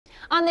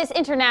On this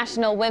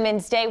International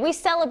Women's Day, we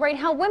celebrate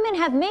how women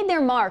have made their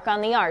mark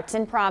on the arts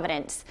in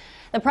Providence.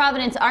 The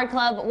Providence Art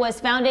Club was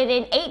founded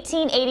in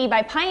 1880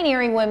 by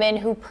pioneering women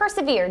who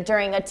persevered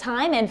during a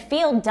time and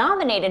field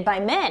dominated by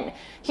men.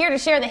 Here to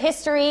share the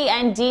history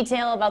and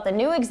detail about the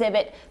new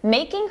exhibit,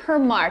 Making Her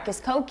Mark, is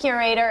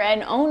co-curator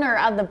and owner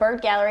of the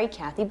Burt Gallery,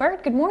 Kathy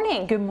Burt. Good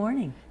morning. Good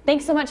morning.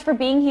 Thanks so much for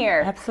being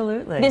here.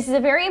 Absolutely. This is a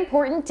very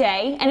important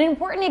day and an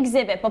important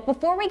exhibit, but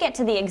before we get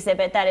to the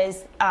exhibit that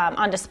is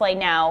on display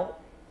now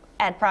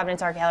at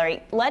Providence Art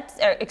Gallery,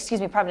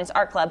 Providence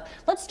Art Club,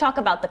 let's talk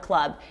about the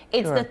club.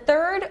 It's Sure. the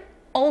third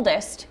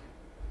oldest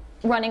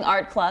running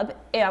art club,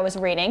 I was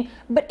reading,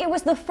 but it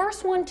was the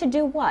first one to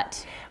do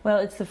what? Well,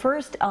 it's the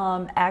first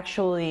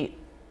actually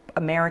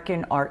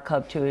American art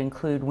club to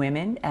include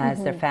women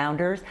as their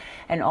founders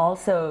and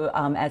also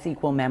as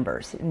equal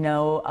members.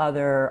 No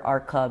other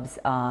art clubs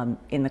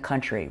in the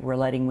country were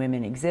letting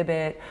women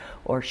exhibit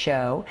or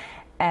show.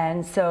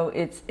 And so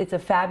it's a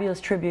fabulous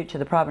tribute to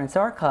the Providence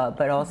Art Club,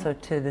 but also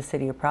to the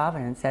city of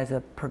Providence as a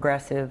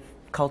progressive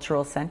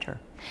cultural center.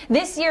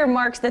 This year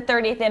marks the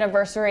 30th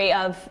anniversary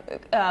of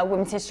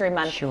Women's History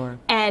Month. Sure.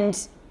 And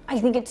I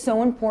think it's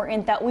so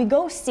important that we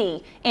go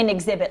see an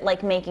exhibit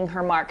like Making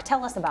Her Mark.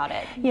 Tell us about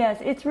it. Yes,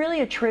 it's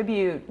really a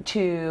tribute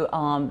to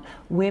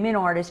women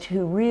artists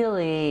who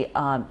really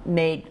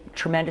made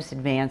tremendous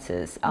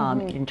advances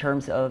in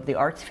terms of the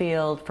arts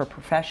field for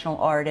professional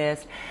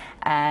artists.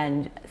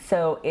 And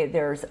so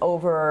there's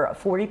over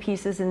 40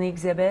 pieces in the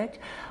exhibit.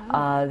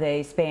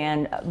 They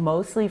span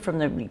mostly from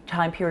the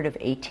time period of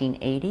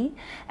 1880,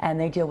 and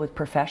they deal with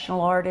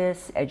professional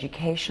artists,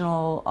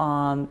 educational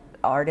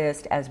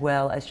artists, as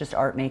well as just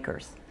art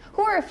makers.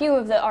 Who are a few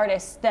of the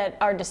artists that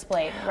are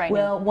displayed right now?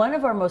 Well, one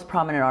of our most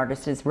prominent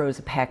artists is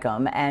Rosa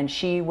Peckham, and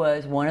she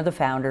was one of the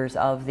founders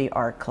of the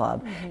art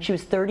club. She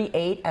was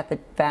 38 at the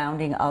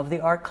founding of the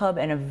art club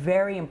and a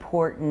very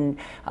important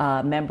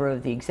member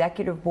of the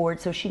executive board.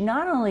 So she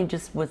not only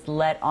just was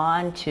let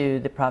on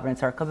to the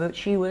Providence Art Club, but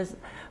she was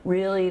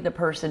really the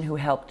person who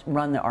helped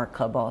run the art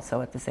club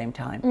also at the same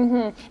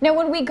time. Now,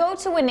 when we go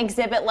to an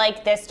exhibit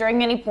like this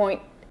during any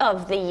point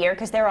of the year,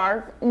 because there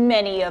are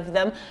many of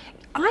them,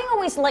 I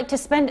always like to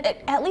spend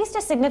at least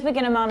a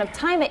significant amount of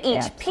time at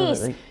each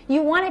piece.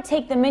 You want to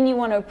take them in, you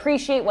want to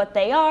appreciate what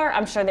they are.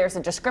 I'm sure there's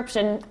a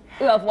description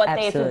of what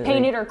they've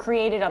painted or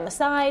created on the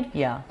side.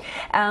 Yeah.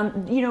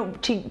 You know,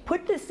 to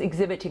put this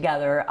exhibit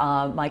together,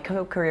 my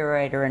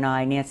co-curator and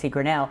I, Nancy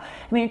Grinnell,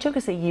 I mean, it took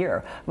us a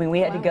year. I mean, we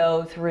had to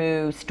go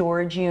through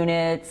storage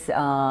units,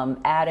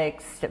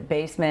 attics,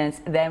 basements,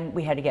 then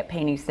we had to get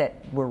paintings that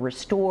were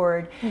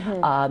restored.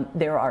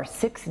 There are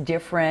 6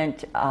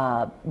 different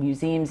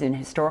museums and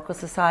historical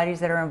societies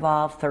that are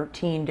involved,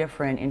 13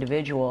 different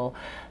individuals.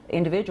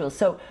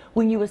 So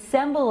when you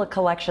assemble a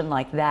collection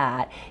like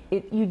that,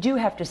 you do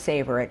have to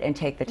savor it and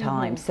take the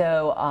time.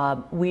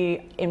 So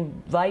we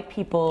invite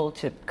people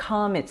to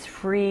come. It's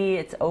free.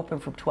 It's open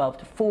from 12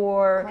 to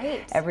 4.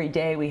 Great. Every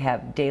day we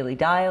have daily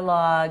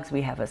dialogues.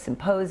 We have a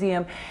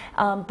symposium.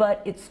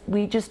 But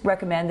we just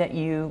recommend that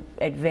you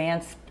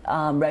advance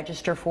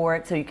register for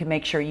it so you can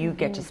make sure you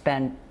get to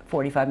spend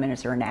 45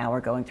 minutes or an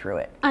hour going through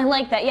it. I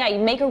like that. Yeah, you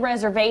make a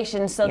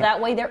reservation so that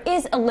way there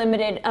is a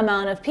limited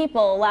amount of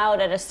people allowed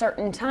at a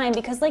certain time,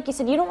 because like you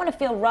said, you don't want to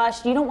feel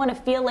rushed. You don't want to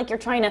feel like you're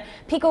trying to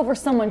peek over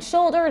someone's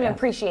shoulder to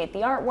appreciate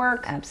the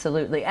artwork.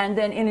 Absolutely. And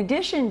then in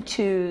addition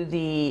to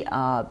the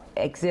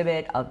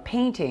exhibit of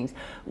paintings,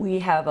 we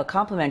have a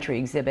complimentary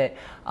exhibit,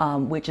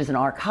 which is an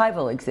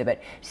archival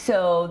exhibit,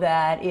 so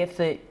that if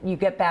you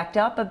get backed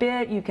up a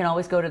bit, you can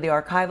always go to the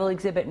archival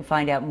exhibit and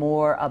find out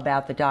more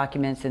about the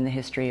documents and the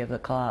history of the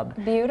club.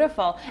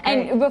 Beautiful.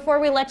 And before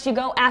we let you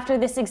go, after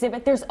this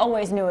exhibit, there's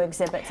always new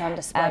exhibits on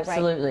display,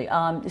 Absolutely.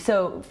 Right?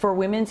 So for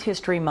Women's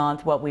History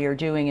Month, what we are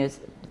doing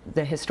is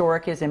the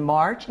Historic is in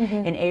March.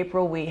 In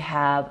April, we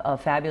have a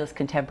fabulous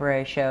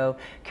contemporary show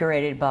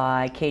curated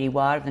by Katie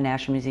Watt of the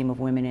National Museum of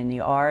Women in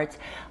the Arts.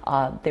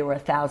 There were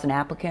 1,000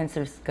 applicants.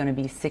 There's going to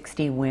be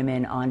 60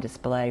 women on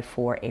display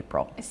for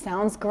April.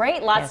 Sounds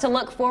great. Lots to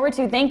look forward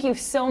to. Thank you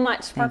so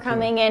much for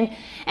coming in.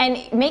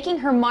 And Making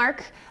Her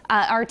Mark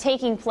is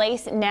taking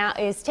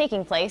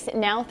place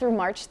now through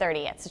March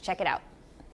 30th. So check it out.